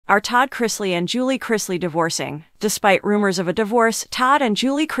Are Todd Chrisley and Julie Chrisley divorcing? Despite rumors of a divorce, Todd and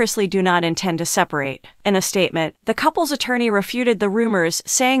Julie Chrisley do not intend to separate. In a statement, the couple's attorney refuted the rumors,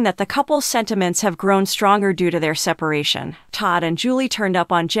 saying that the couple's sentiments have grown stronger due to their separation. Todd and Julie turned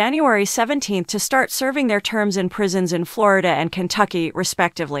up on January 17 to start serving their terms in prisons in Florida and Kentucky,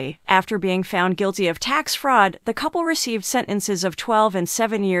 respectively. After being found guilty of tax fraud, the couple received sentences of 12 and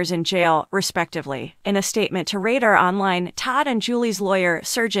 7 years in jail, respectively. In a statement to Radar Online, Todd and Julie's lawyer,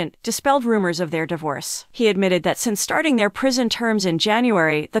 Sergeant, dispelled rumors of their divorce. He admitted that since starting their prison terms in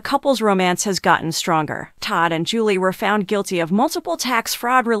January, the couple's romance has gotten stronger. Todd and Julie were found guilty of multiple tax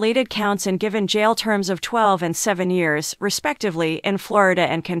fraud-related counts and given jail terms of 12 and 7 years, respectively, in Florida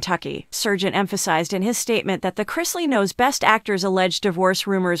and Kentucky. Sergeant emphasized in his statement that the Chrisley Knows Best actors' alleged divorce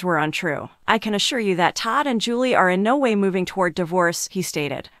rumors were untrue. "I can assure you that Todd and Julie are in no way moving toward divorce," he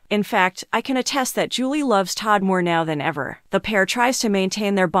stated. "In fact, I can attest that Julie loves Todd more now than ever." The pair tries to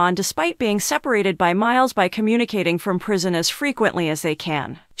maintain their bond despite being separated by miles by communicating from prison as frequently as they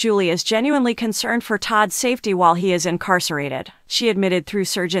can. Julie is genuinely concerned for Todd's safety while he is incarcerated. She admitted through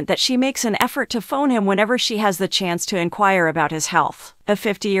Sergeant that she makes an effort to phone him whenever she has the chance to inquire about his health. A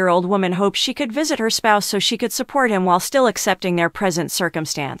 50-year-old woman hopes she could visit her spouse so she could support him while still accepting their present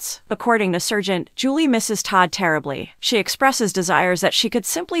circumstance. According to Sergeant, Julie misses Todd terribly. She expresses desires that she could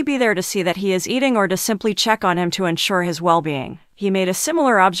simply be there to see that he is eating or to simply check on him to ensure his well-being. He made a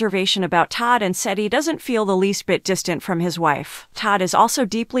similar observation about Todd and said he doesn't feel the least bit distant from his wife. Todd is also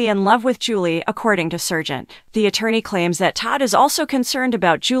deeply in love with Julie, according to Sergeant. The attorney claims that Todd is also concerned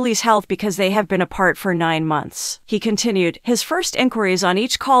about Julie's health because they have been apart for 9 months. He continued, his first inquiries on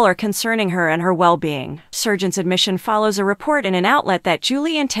each call are concerning her and her well-being. Sergeant's admission follows a report in an outlet that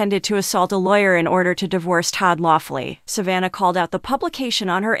Julie intended to assault a lawyer in order to divorce Todd lawfully. Savannah called out the publication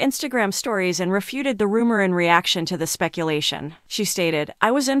on her Instagram stories and refuted the rumor in reaction to the speculation. She stated,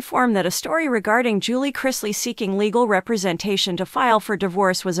 "I was informed that a story regarding Julie Chrisley seeking legal representation to file for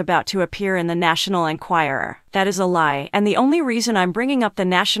divorce was about to appear in the National Enquirer. That is a lie, and the only reason I'm bringing up the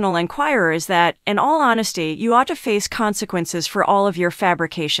National Enquirer is that, in all honesty, you ought to face consequences for all of your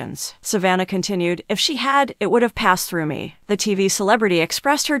fabrications." Savannah continued, "If she had, it would have passed through me." The TV celebrity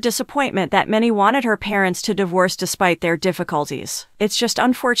expressed her disappointment that many wanted her parents to divorce despite their difficulties. "It's just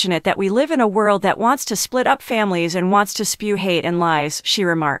unfortunate that we live in a world that wants to split up families and wants to spew hate and lies," she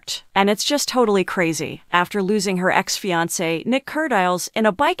remarked. "And it's just totally crazy." After losing her ex-fiancé, Nick Curdiles, in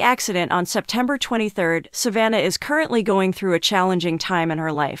a bike accident on September 23rd, Savannah is currently going through a challenging time in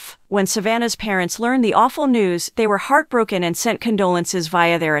her life. When Savannah's parents learned the awful news, they were heartbroken and sent condolences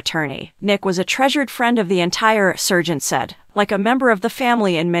via their attorney. "Nick was a treasured friend of the entire," Sergeant said. "Like a member of the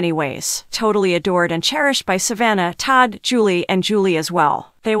family in many ways. Totally adored and cherished by Savannah, Todd, Julie, and Julie as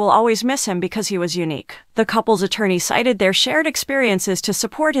well. They will always miss him because he was unique." The couple's attorney cited their shared experiences to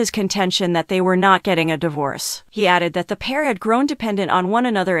support his contention that they were not getting a divorce. He added that the pair had grown dependent on one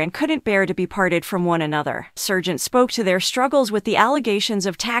another and couldn't bear to be parted from one another. Sergeant spoke to their struggles with the allegations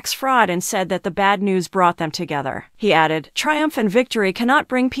of tax fraud and said that the bad news brought them together. He added, "Triumph and victory cannot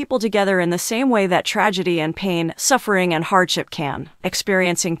bring people together in the same way that tragedy and pain, suffering and hardship can.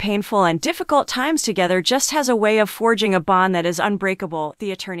 Experiencing painful and difficult times together just has a way of forging a bond that is unbreakable,"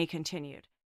 the attorney continued.